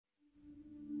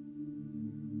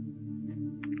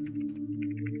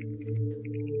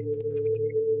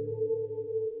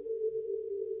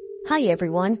Hi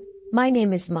everyone, my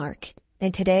name is Mark,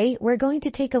 and today we're going to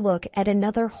take a look at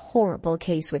another horrible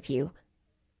case with you.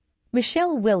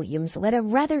 Michelle Williams led a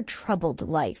rather troubled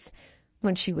life.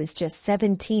 When she was just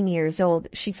 17 years old,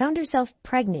 she found herself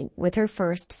pregnant with her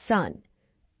first son.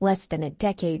 Less than a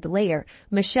decade later,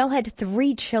 Michelle had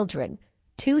 3 children,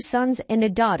 2 sons and a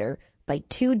daughter, by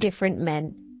 2 different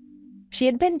men. She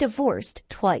had been divorced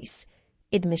twice,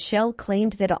 and Michelle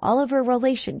claimed that all of her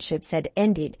relationships had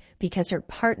ended because her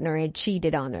partner had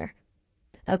cheated on her.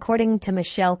 According to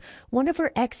Michelle, one of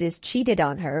her exes cheated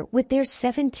on her with their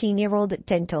 17-year-old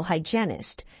dental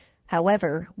hygienist.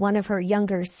 However, one of her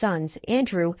younger sons,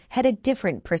 Andrew, had a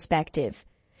different perspective.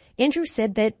 Andrew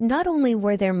said that not only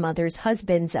were their mother's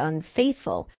husbands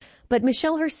unfaithful, but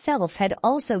Michelle herself had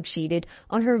also cheated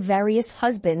on her various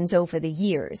husbands over the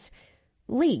years.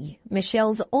 Lee,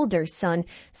 Michelle's older son,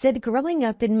 said growing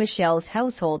up in Michelle's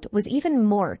household was even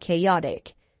more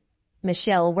chaotic.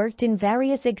 Michelle worked in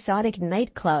various exotic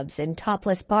nightclubs and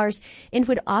topless bars and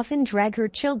would often drag her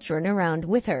children around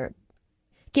with her.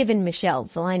 Given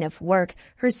Michelle's line of work,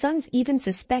 her sons even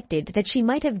suspected that she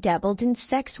might have dabbled in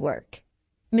sex work.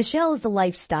 Michelle's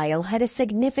lifestyle had a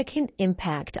significant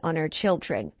impact on her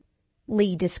children.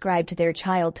 Lee described their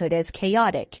childhood as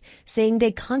chaotic, saying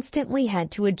they constantly had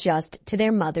to adjust to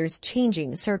their mother's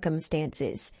changing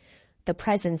circumstances. The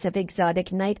presence of exotic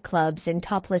nightclubs and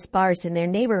topless bars in their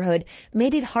neighborhood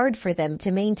made it hard for them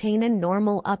to maintain a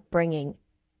normal upbringing.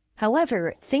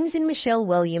 However, things in Michelle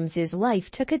Williams' life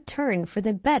took a turn for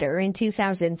the better in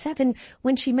 2007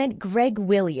 when she met Greg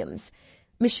Williams.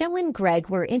 Michelle and Greg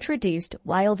were introduced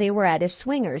while they were at a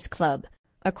swingers club.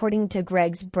 According to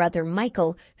Greg's brother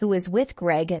Michael, who was with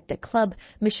Greg at the club,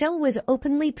 Michelle was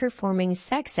openly performing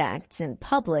sex acts in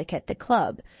public at the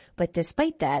club, but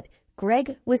despite that,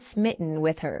 Greg was smitten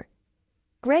with her.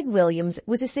 Greg Williams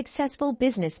was a successful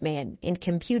businessman and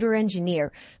computer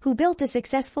engineer who built a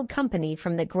successful company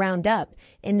from the ground up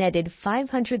and netted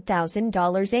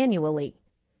 $500,000 annually.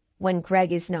 When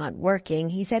Greg is not working,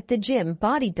 he's at the gym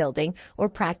bodybuilding or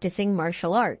practicing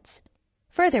martial arts.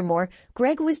 Furthermore,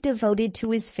 Greg was devoted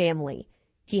to his family.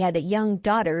 He had a young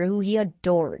daughter who he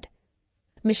adored.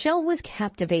 Michelle was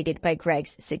captivated by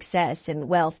Greg's success and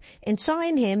wealth and saw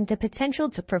in him the potential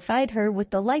to provide her with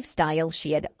the lifestyle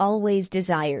she had always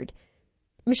desired.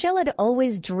 Michelle had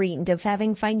always dreamed of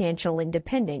having financial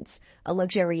independence, a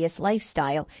luxurious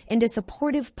lifestyle, and a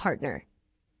supportive partner.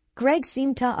 Greg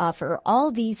seemed to offer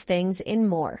all these things and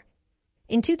more.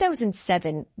 In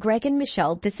 2007, Greg and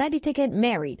Michelle decided to get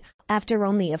married after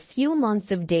only a few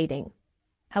months of dating.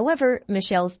 However,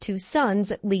 Michelle's 2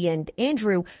 sons, Lee and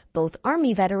Andrew, both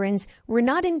Army veterans, were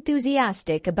not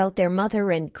enthusiastic about their mother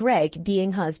and Greg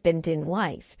being husband and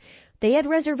wife. They had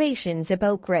reservations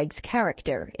about Greg's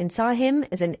character and saw him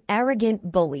as an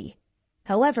arrogant bully.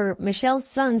 However, Michelle's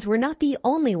sons were not the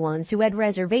only ones who had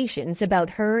reservations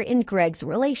about her and Greg's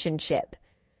relationship.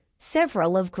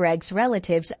 Several of Greg's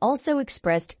relatives also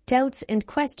expressed doubts and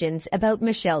questions about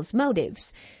Michelle's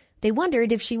motives. They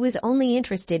wondered if she was only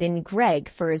interested in Greg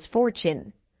for his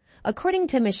fortune. According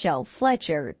to Michelle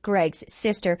Fletcher, Greg's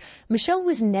sister, Michelle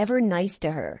was never nice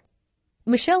to her.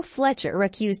 Michelle Fletcher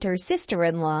accused her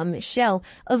sister-in-law, Michelle,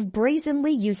 of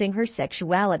brazenly using her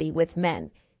sexuality with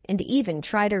men, and even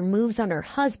tried her moves on her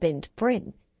husband,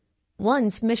 Bryn.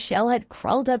 Once, Michelle had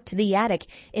crawled up to the attic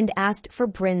and asked for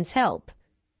Bryn's help.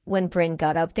 When Bryn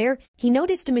got up there, he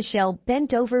noticed Michelle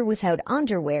bent over without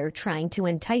underwear trying to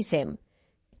entice him.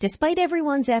 Despite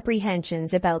everyone's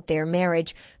apprehensions about their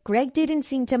marriage, Greg didn't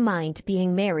seem to mind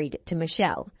being married to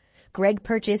Michelle. Greg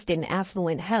purchased an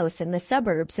affluent house in the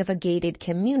suburbs of a gated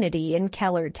community in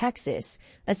Keller, Texas,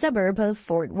 a suburb of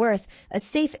Fort Worth, a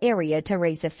safe area to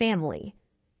raise a family.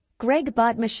 Greg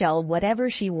bought Michelle whatever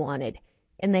she wanted,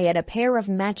 and they had a pair of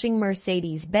matching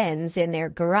Mercedes-Benz in their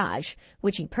garage,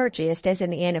 which he purchased as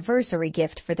an anniversary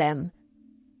gift for them.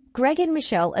 Greg and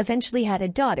Michelle eventually had a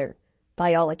daughter.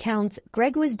 By all accounts,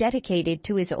 Greg was dedicated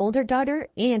to his older daughter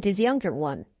and his younger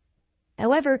one.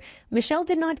 However, Michelle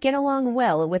did not get along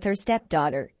well with her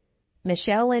stepdaughter.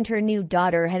 Michelle and her new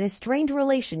daughter had a strained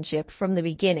relationship from the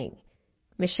beginning.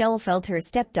 Michelle felt her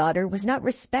stepdaughter was not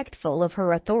respectful of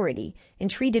her authority and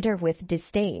treated her with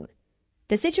disdain.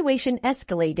 The situation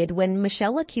escalated when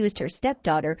Michelle accused her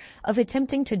stepdaughter of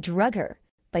attempting to drug her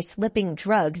by slipping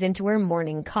drugs into her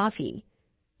morning coffee.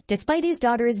 Despite his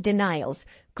daughter's denials,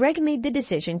 Greg made the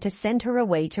decision to send her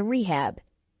away to rehab.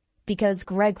 Because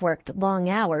Greg worked long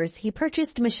hours, he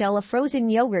purchased Michelle a frozen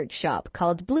yogurt shop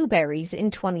called Blueberries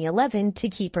in 2011 to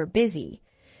keep her busy.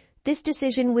 This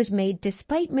decision was made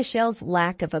despite Michelle's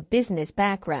lack of a business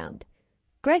background.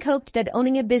 Greg hoped that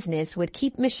owning a business would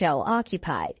keep Michelle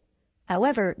occupied.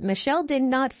 However, Michelle did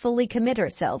not fully commit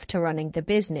herself to running the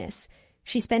business.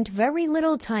 She spent very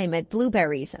little time at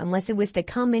Blueberries unless it was to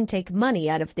come and take money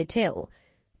out of the till.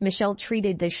 Michelle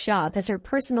treated the shop as her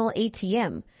personal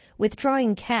ATM,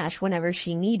 withdrawing cash whenever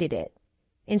she needed it.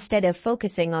 Instead of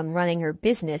focusing on running her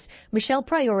business, Michelle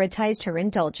prioritized her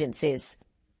indulgences.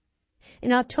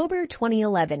 In October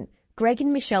 2011, Greg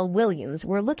and Michelle Williams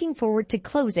were looking forward to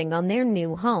closing on their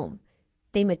new home.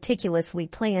 They meticulously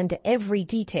planned every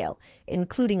detail,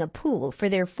 including a pool for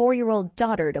their 4-year-old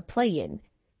daughter to play in.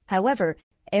 However,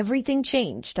 everything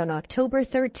changed on October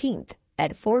 13th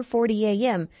at 4:40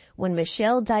 a.m. when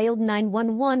Michelle dialed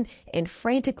 911 and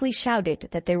frantically shouted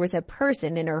that there was a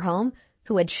person in her home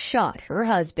who had shot her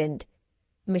husband.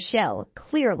 Michelle,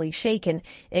 clearly shaken,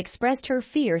 expressed her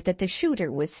fear that the shooter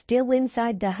was still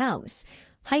inside the house,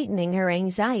 heightening her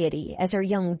anxiety as her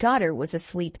young daughter was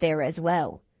asleep there as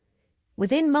well.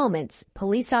 Within moments,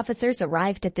 police officers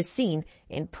arrived at the scene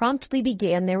and promptly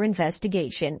began their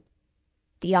investigation.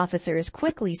 The officers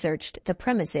quickly searched the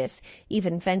premises,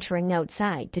 even venturing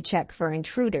outside to check for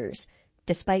intruders.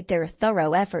 Despite their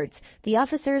thorough efforts, the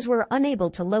officers were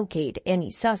unable to locate any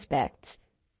suspects.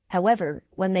 However,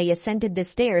 when they ascended the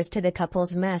stairs to the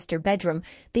couple's master bedroom,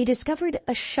 they discovered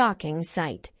a shocking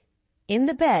sight. In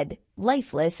the bed,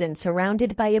 lifeless and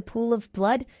surrounded by a pool of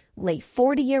blood, lay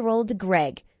 40-year-old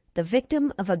Greg, the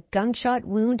victim of a gunshot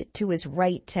wound to his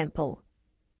right temple.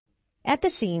 At the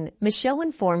scene, Michelle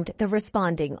informed the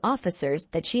responding officers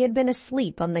that she had been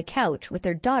asleep on the couch with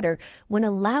her daughter when a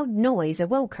loud noise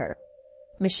awoke her.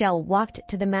 Michelle walked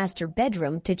to the master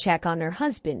bedroom to check on her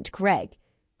husband, Greg.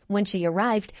 When she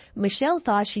arrived, Michelle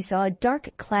thought she saw a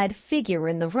dark-clad figure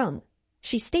in the room.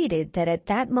 She stated that at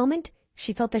that moment,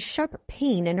 she felt a sharp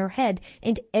pain in her head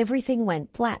and everything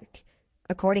went black.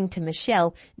 According to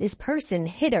Michelle, this person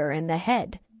hit her in the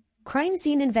head. Crime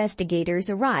scene investigators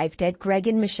arrived at Greg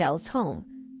and Michelle's home.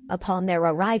 Upon their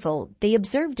arrival, they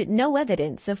observed no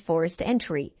evidence of forced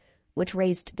entry, which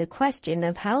raised the question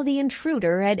of how the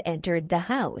intruder had entered the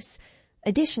house.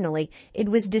 Additionally, it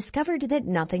was discovered that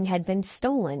nothing had been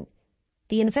stolen.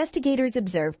 The investigators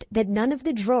observed that none of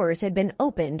the drawers had been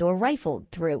opened or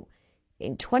rifled through,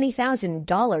 and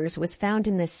 $20,000 was found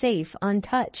in the safe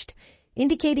untouched,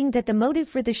 indicating that the motive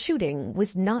for the shooting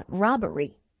was not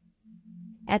robbery.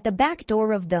 At the back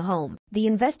door of the home, the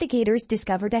investigators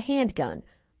discovered a handgun,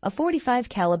 a .45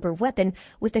 caliber weapon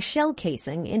with a shell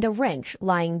casing and a wrench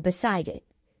lying beside it.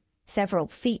 Several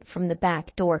feet from the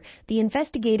back door, the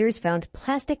investigators found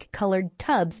plastic-colored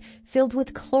tubs filled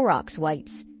with Clorox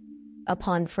wipes.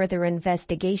 Upon further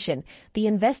investigation, the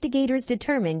investigators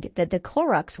determined that the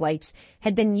Clorox wipes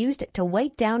had been used to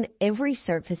wipe down every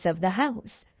surface of the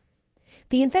house.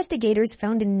 The investigators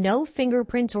found no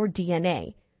fingerprints or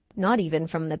DNA, not even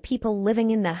from the people living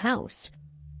in the house.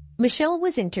 Michelle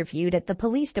was interviewed at the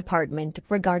police department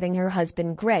regarding her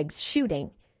husband Greg's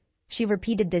shooting. She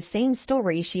repeated the same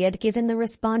story she had given the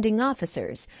responding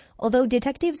officers, although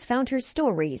detectives found her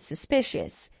story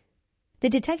suspicious. The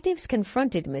detectives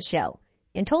confronted Michelle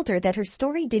and told her that her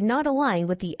story did not align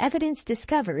with the evidence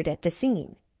discovered at the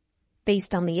scene.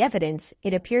 Based on the evidence,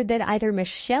 it appeared that either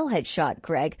Michelle had shot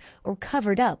Greg or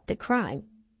covered up the crime.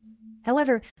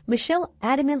 However, Michelle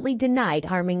adamantly denied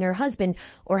harming her husband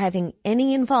or having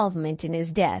any involvement in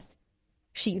his death.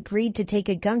 She agreed to take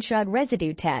a gunshot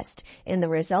residue test, and the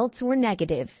results were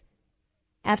negative.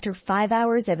 After 5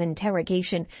 hours of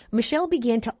interrogation, Michelle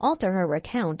began to alter her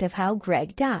account of how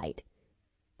Greg died.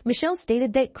 Michelle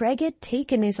stated that Greg had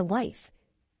taken his life,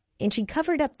 and she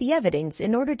covered up the evidence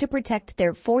in order to protect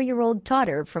their 4-year-old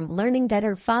daughter from learning that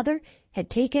her father had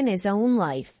taken his own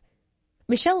life.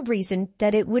 Michelle reasoned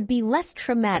that it would be less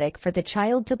traumatic for the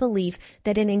child to believe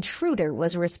that an intruder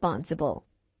was responsible.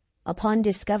 Upon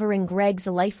discovering Greg's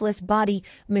lifeless body,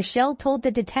 Michelle told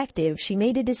the detective she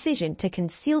made a decision to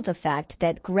conceal the fact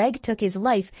that Greg took his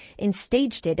life and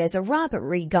staged it as a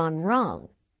robbery gone wrong.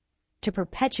 To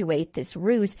perpetuate this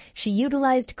ruse, she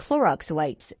utilized Clorox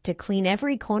wipes to clean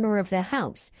every corner of the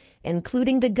house,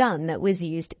 including the gun that was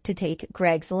used to take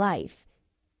Greg's life.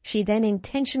 She then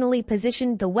intentionally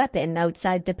positioned the weapon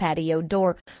outside the patio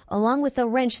door, along with a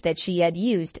wrench that she had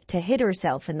used to hit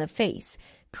herself in the face,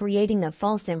 creating a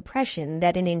false impression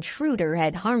that an intruder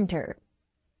had harmed her.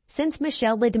 Since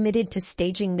Michelle admitted to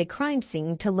staging the crime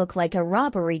scene to look like a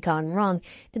robbery gone wrong,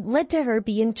 it led to her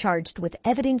being charged with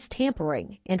evidence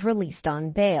tampering and released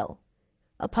on bail.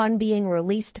 Upon being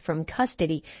released from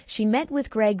custody, she met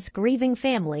with Greg's grieving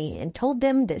family and told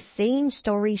them the same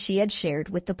story she had shared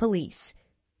with the police.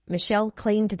 Michelle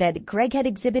claimed that Greg had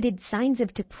exhibited signs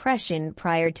of depression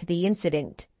prior to the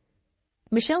incident.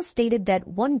 Michelle stated that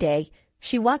one day,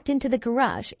 She walked into the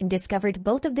garage and discovered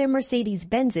both of their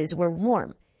Mercedes-Benzes were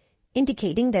warm,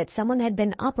 indicating that someone had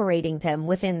been operating them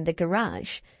within the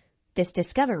garage. This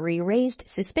discovery raised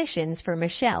suspicions for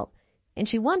Michelle, and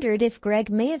she wondered if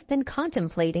Greg may have been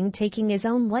contemplating taking his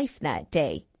own life that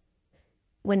day.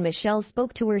 When Michelle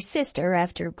spoke to her sister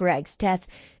after Greg's death,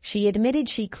 she admitted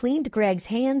she cleaned Greg's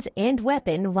hands and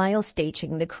weapon while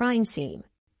staging the crime scene.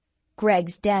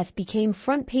 Greg's death became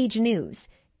front-page news,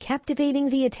 captivating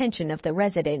the attention of the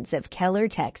residents of Keller,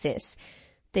 Texas.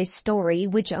 This story,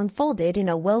 which unfolded in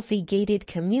a wealthy gated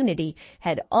community,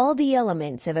 had all the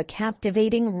elements of a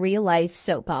captivating real-life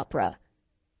soap opera.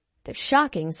 The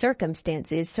shocking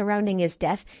circumstances surrounding his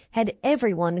death had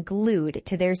everyone glued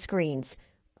to their screens,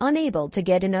 unable to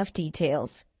get enough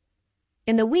details.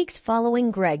 In the weeks following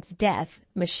Greg's death,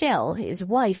 Michelle, his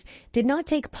wife, did not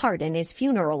take part in his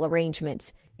funeral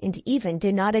arrangements and even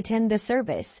did not attend the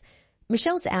service.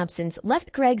 Michelle's absence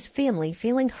left Greg's family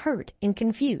feeling hurt and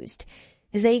confused,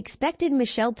 as they expected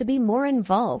Michelle to be more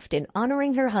involved in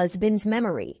honoring her husband's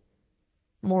memory.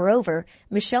 Moreover,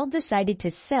 Michelle decided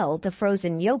to sell the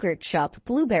frozen yogurt shop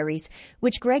Blueberries,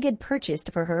 which Greg had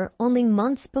purchased for her only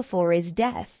months before his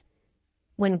death.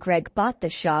 When Greg bought the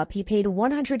shop, he paid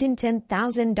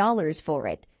 $110,000 for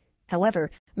it.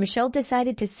 However, Michelle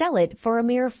decided to sell it for a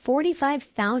mere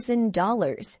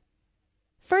 $45,000.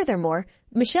 Furthermore,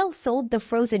 Michelle sold the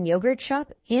frozen yogurt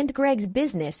shop and Greg's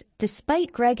business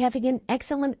despite Greg having an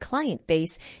excellent client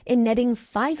base and netting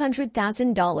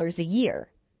 $500,000 a year.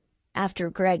 After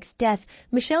Greg's death,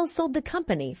 Michelle sold the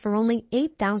company for only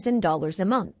 $8,000 a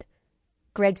month.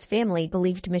 Greg's family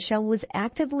believed Michelle was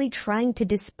actively trying to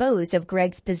dispose of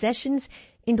Greg's possessions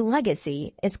and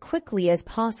legacy as quickly as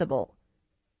possible.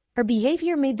 Her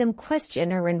behavior made them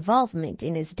question her involvement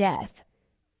in his death.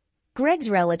 Greg's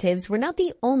relatives were not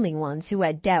the only ones who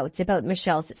had doubts about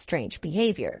Michelle's strange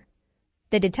behavior.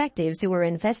 The detectives who were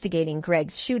investigating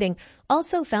Greg's shooting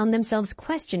also found themselves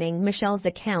questioning Michelle's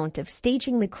account of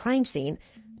staging the crime scene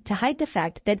to hide the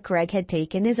fact that Greg had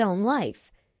taken his own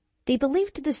life. They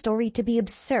believed the story to be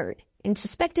absurd and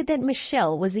suspected that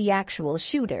Michelle was the actual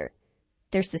shooter.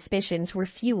 Their suspicions were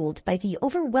fueled by the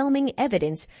overwhelming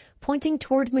evidence pointing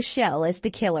toward Michelle as the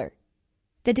killer.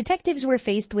 The detectives were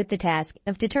faced with the task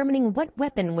of determining what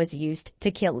weapon was used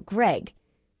to kill Greg.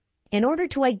 In order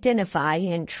to identify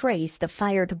and trace the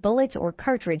fired bullets or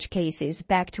cartridge cases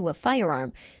back to a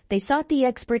firearm, they sought the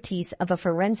expertise of a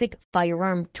forensic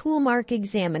firearm toolmark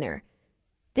examiner.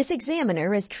 This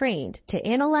examiner is trained to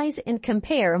analyze and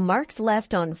compare marks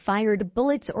left on fired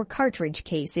bullets or cartridge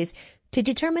cases to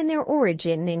determine their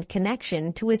origin and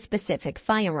connection to a specific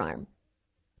firearm.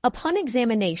 Upon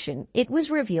examination, it was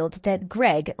revealed that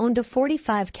Greg owned a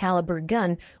 .45 caliber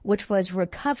gun which was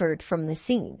recovered from the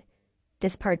scene.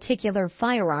 This particular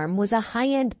firearm was a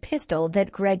high-end pistol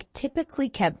that Greg typically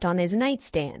kept on his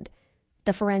nightstand.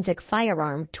 The forensic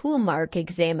firearm toolmark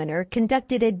examiner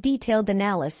conducted a detailed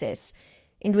analysis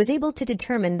and was able to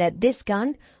determine that this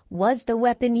gun was the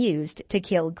weapon used to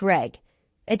kill Greg.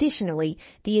 Additionally,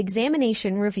 the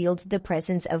examination revealed the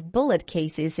presence of bullet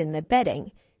cases in the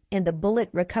bedding, and the bullet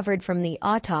recovered from the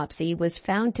autopsy was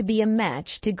found to be a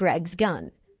match to Greg's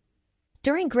gun.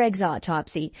 During Greg's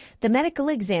autopsy, the medical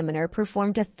examiner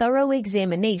performed a thorough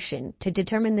examination to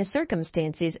determine the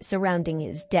circumstances surrounding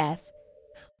his death.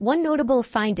 One notable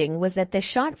finding was that the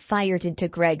shot fired into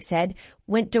Greg's head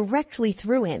went directly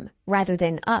through him rather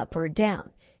than up or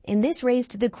down, and this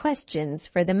raised the questions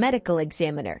for the medical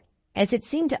examiner, as it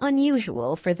seemed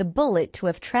unusual for the bullet to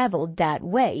have traveled that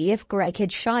way if Greg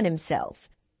had shot himself.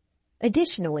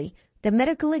 Additionally, the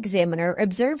medical examiner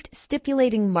observed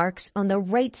stipulating marks on the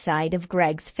right side of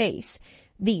Greg's face.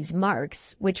 These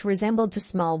marks, which resembled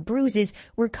small bruises,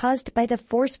 were caused by the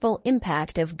forceful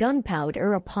impact of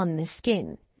gunpowder upon the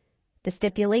skin. The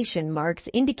stipulation marks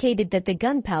indicated that the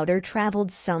gunpowder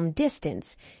traveled some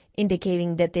distance,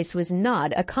 indicating that this was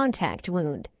not a contact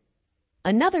wound.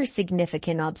 Another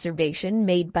significant observation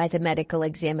made by the medical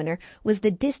examiner was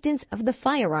the distance of the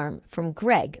firearm from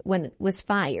Greg when it was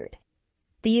fired.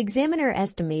 The examiner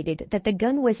estimated that the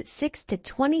gun was 6 to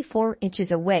 24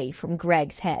 inches away from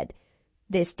Greg's head.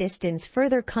 This distance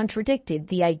further contradicted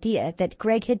the idea that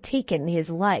Greg had taken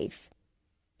his life.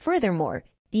 Furthermore,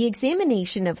 the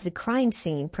examination of the crime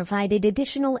scene provided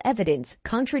additional evidence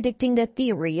contradicting the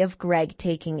theory of Greg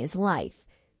taking his life.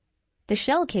 The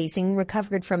shell casing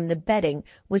recovered from the bedding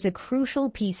was a crucial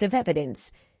piece of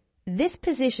evidence. This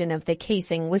position of the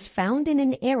casing was found in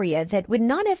an area that would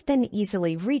not have been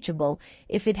easily reachable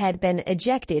if it had been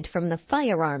ejected from the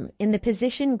firearm in the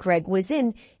position Greg was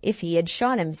in if he had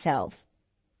shot himself.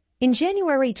 In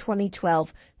January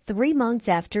 2012, 3 months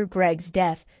after Greg's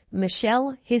death,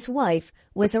 Michelle, his wife,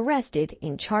 was arrested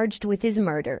and charged with his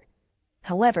murder.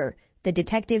 However, the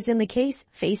detectives in the case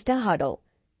faced a huddle.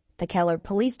 The Keller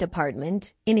Police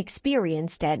Department,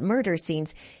 inexperienced at murder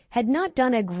scenes, had not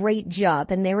done a great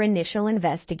job in their initial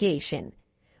investigation.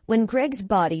 When Greg's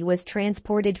body was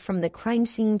transported from the crime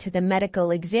scene to the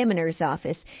medical examiner's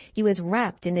office, he was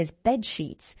wrapped in his bed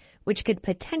sheets, which could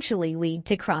potentially lead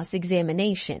to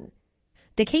cross-examination.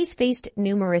 The case faced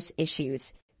numerous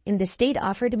issues, and the state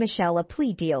offered Michelle a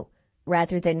plea deal.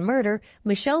 Rather than murder,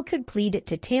 Michelle could plead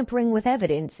to tampering with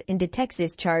evidence in a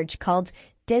Texas charge called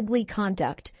deadly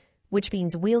conduct, which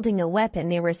means wielding a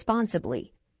weapon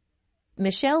irresponsibly.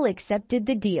 Michelle accepted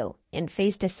the deal and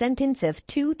faced a sentence of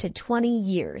 2 to 20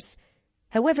 years.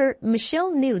 However,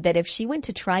 Michelle knew that if she went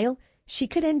to trial, she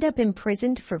could end up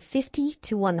imprisoned for 50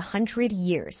 to 100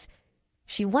 years.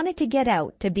 She wanted to get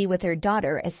out to be with her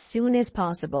daughter as soon as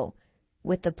possible.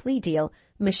 With the plea deal,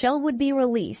 Michelle would be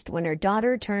released when her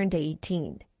daughter turned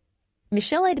 18.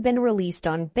 Michelle had been released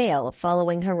on bail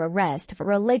following her arrest for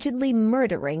allegedly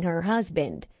murdering her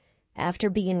husband. After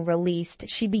being released,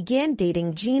 she began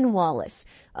dating Gene Wallace,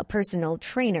 a personal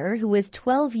trainer who was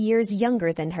 12 years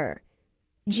younger than her.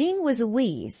 Gene was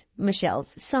Lee's,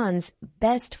 Michelle's son's,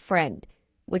 best friend,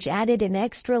 which added an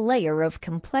extra layer of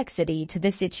complexity to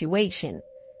the situation.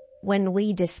 When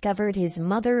Lee discovered his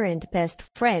mother and best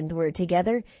friend were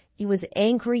together, he was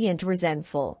angry and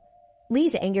resentful.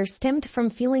 Lee's anger stemmed from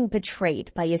feeling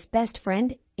betrayed by his best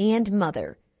friend and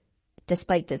mother.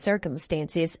 Despite the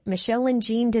circumstances, Michelle and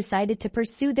Gene decided to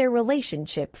pursue their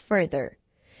relationship further.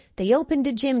 They opened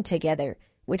a gym together,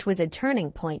 which was a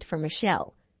turning point for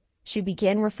Michelle. She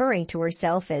began referring to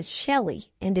herself as Shelley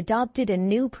and adopted a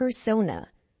new persona.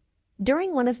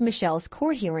 During one of Michelle's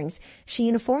court hearings, she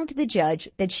informed the judge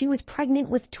that she was pregnant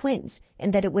with twins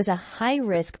and that it was a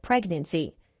high-risk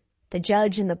pregnancy. The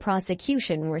judge and the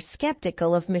prosecution were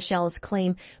skeptical of Michelle's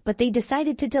claim, but they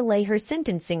decided to delay her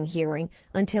sentencing hearing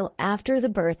until after the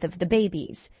birth of the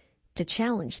babies. To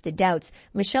challenge the doubts,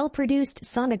 Michelle produced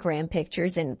sonogram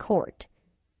pictures in court.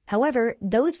 However,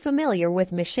 those familiar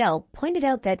with Michelle pointed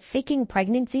out that faking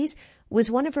pregnancies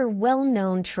was one of her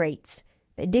well-known traits.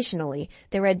 Additionally,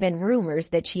 there had been rumors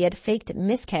that she had faked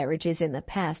miscarriages in the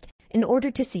past in order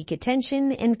to seek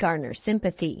attention and garner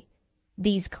sympathy.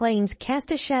 These claims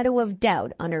cast a shadow of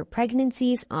doubt on her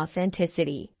pregnancy's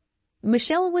authenticity.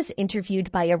 Michelle was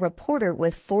interviewed by a reporter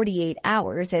with 48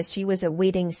 hours as she was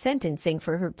awaiting sentencing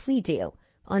for her plea deal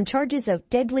on charges of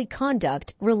deadly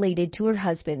conduct related to her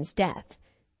husband's death.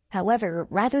 However,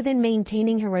 rather than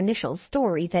maintaining her initial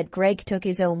story that Greg took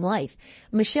his own life,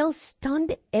 Michelle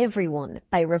stunned everyone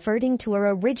by reverting to her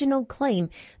original claim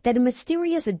that a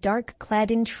mysterious dark-clad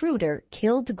intruder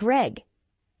killed Greg.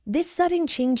 This sudden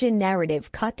change in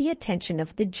narrative caught the attention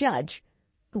of the judge,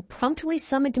 who promptly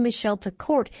summoned Michelle to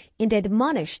court and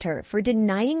admonished her for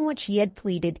denying what she had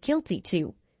pleaded guilty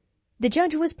to. The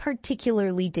judge was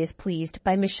particularly displeased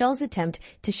by Michelle's attempt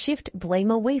to shift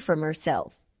blame away from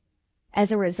herself.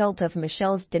 As a result of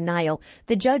Michelle's denial,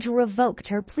 the judge revoked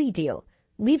her plea deal,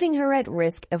 leaving her at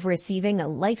risk of receiving a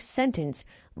life sentence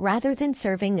rather than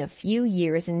serving a few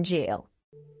years in jail.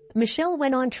 Michelle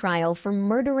went on trial for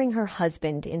murdering her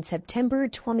husband in September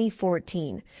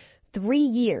 2014, 3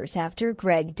 years after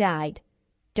Greg died.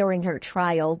 During her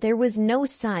trial, there was no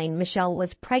sign Michelle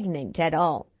was pregnant at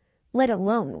all, let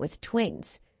alone with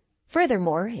twins.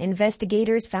 Furthermore,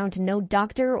 investigators found no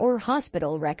doctor or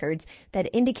hospital records that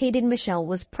indicated Michelle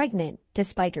was pregnant,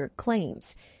 despite her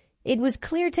claims. It was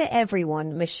clear to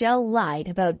everyone Michelle lied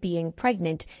about being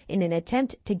pregnant in an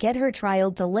attempt to get her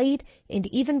trial delayed and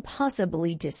even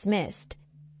possibly dismissed.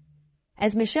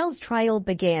 As Michelle's trial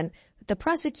began, the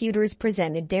prosecutors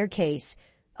presented their case,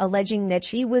 alleging that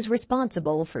she was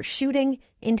responsible for shooting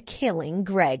and killing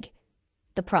Greg.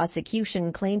 The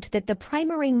prosecution claimed that the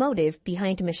primary motive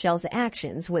behind Michelle's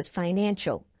actions was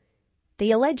financial.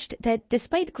 They alleged that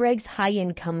despite Greg's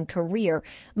high-income career,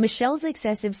 Michelle's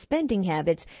excessive spending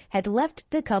habits had left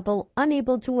the couple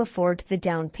unable to afford the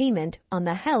down payment on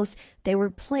the house they were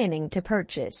planning to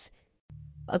purchase.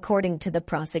 According to the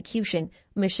prosecution,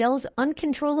 Michelle's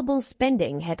uncontrollable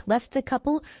spending had left the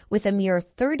couple with a mere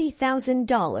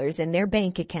 $30,000 in their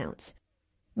bank accounts.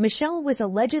 Michelle was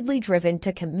allegedly driven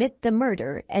to commit the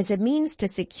murder as a means to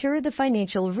secure the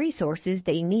financial resources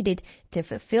they needed to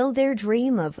fulfill their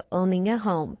dream of owning a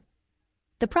home.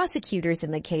 The prosecutors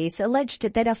in the case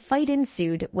alleged that a fight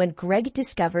ensued when Greg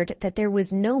discovered that there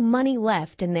was no money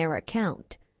left in their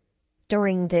account.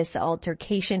 During this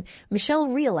altercation, Michelle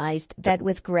realized that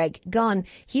with Greg gone,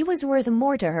 he was worth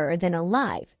more to her than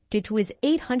alive due to his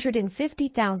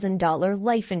 $850,000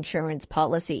 life insurance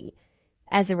policy.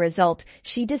 As a result,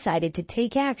 she decided to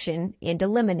take action and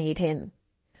eliminate him.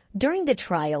 During the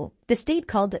trial, the state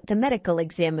called the medical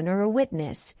examiner a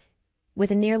witness.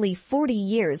 With nearly 40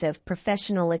 years of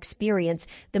professional experience,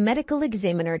 the medical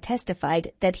examiner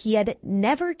testified that he had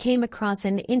never came across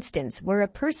an instance where a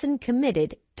person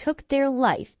committed took their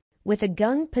life with a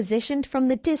gun positioned from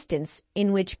the distance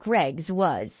in which Greg's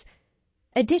was.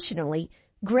 Additionally,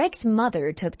 Greg's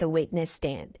mother took the witness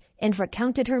stand and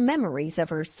recounted her memories of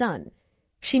her son.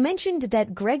 She mentioned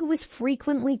that Greg was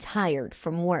frequently tired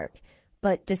from work,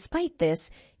 but despite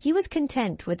this, he was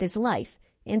content with his life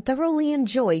and thoroughly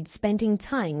enjoyed spending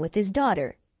time with his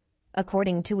daughter.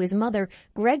 According to his mother,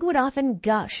 Greg would often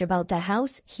gush about the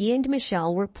house he and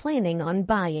Michelle were planning on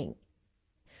buying.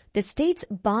 The state's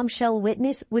bombshell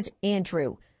witness was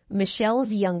Andrew,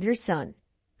 Michelle's younger son.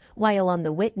 While on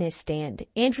the witness stand,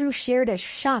 Andrew shared a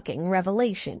shocking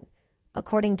revelation.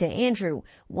 According to Andrew,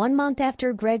 1 month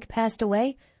after Greg passed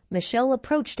away, Michelle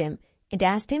approached him and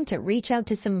asked him to reach out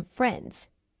to some friends.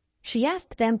 She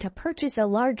asked them to purchase a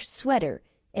large sweater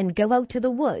and go out to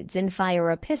the woods and fire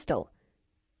a pistol.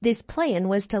 This plan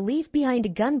was to leave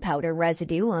behind gunpowder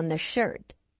residue on the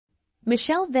shirt.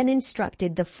 Michelle then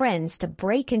instructed the friends to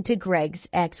break into Greg's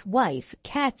ex-wife,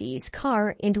 Kathy's,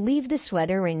 car and leave the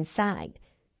sweater inside.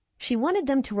 She wanted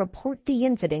them to report the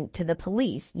incident to the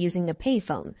police using a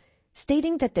payphone,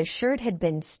 stating that the shirt had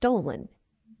been stolen.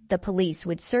 The police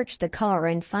would search the car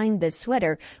and find the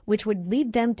sweater, which would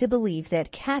lead them to believe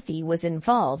that Kathy was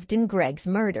involved in Greg's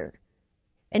murder.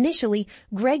 Initially,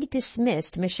 Greg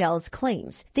dismissed Michelle's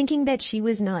claims, thinking that she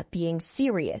was not being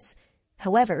serious.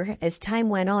 However, as time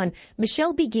went on,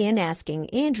 Michelle began asking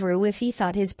Andrew if he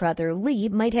thought his brother Lee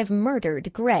might have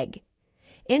murdered Greg.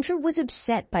 Andrew was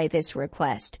upset by this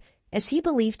request, as he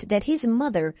believed that his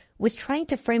mother was trying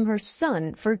to frame her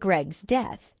son for Greg's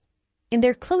death. In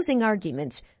their closing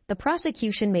arguments, the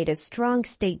prosecution made a strong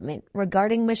statement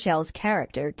regarding Michelle's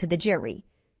character to the jury.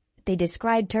 They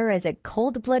described her as a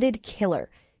cold-blooded killer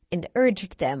and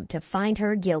urged them to find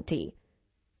her guilty.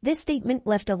 This statement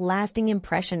left a lasting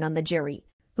impression on the jury,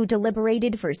 who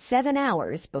deliberated for 7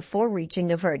 hours before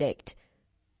reaching a verdict.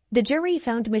 The jury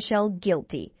found Michelle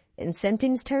guilty and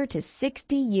sentenced her to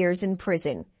 60 years in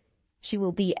prison. She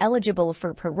will be eligible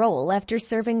for parole after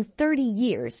serving 30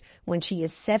 years when she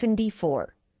is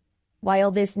 74.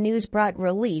 While this news brought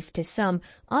relief to some,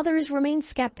 others remain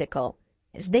skeptical,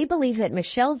 as they believe that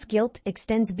Michelle's guilt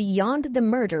extends beyond the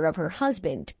murder of her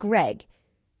husband, Greg.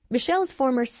 Michelle's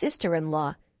former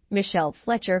sister-in-law, Michelle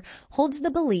Fletcher, holds the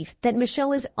belief that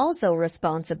Michelle is also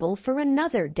responsible for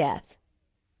another death.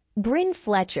 Bryn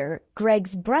Fletcher,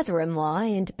 Greg's brother-in-law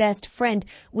and best friend,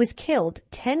 was killed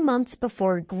 10 months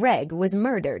before Greg was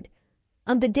murdered.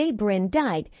 On the day Bryn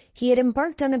died, he had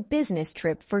embarked on a business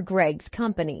trip for Greg's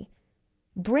company.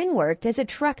 Bryn worked as a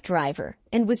truck driver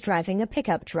and was driving a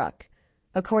pickup truck.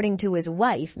 According to his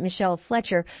wife, Michelle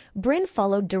Fletcher, Bryn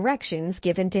followed directions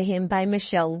given to him by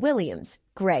Michelle Williams,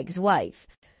 Greg's wife.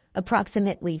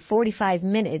 Approximately 45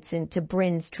 minutes into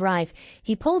Bryn's drive,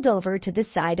 he pulled over to the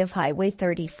side of Highway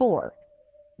 34.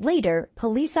 Later,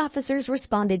 police officers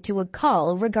responded to a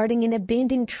call regarding an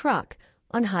abandoned truck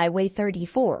on Highway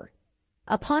 34.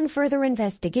 Upon further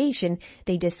investigation,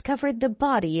 they discovered the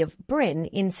body of Bryn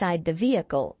inside the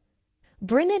vehicle.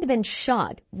 Bryn had been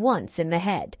shot once in the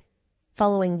head.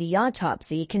 Following the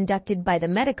autopsy conducted by the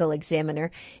medical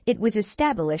examiner, it was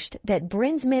established that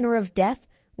Bryn's manner of death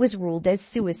was ruled as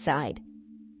suicide.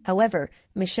 However,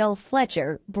 Michelle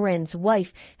Fletcher, Bryn's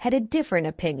wife, had a different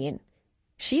opinion.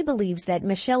 She believes that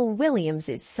Michelle Williams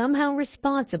is somehow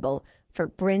responsible for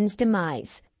Bryn's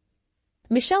demise.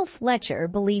 Michelle Fletcher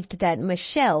believed that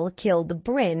Michelle killed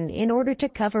Bryn in order to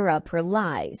cover up her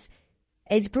lies,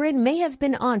 as Bryn may have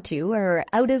been onto her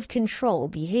out-of-control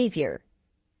behavior.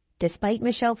 Despite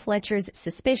Michelle Fletcher's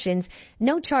suspicions,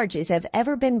 no charges have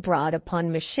ever been brought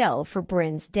upon Michelle for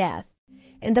Bryn's death,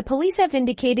 and the police have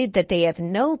indicated that they have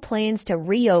no plans to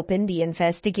reopen the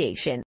investigation.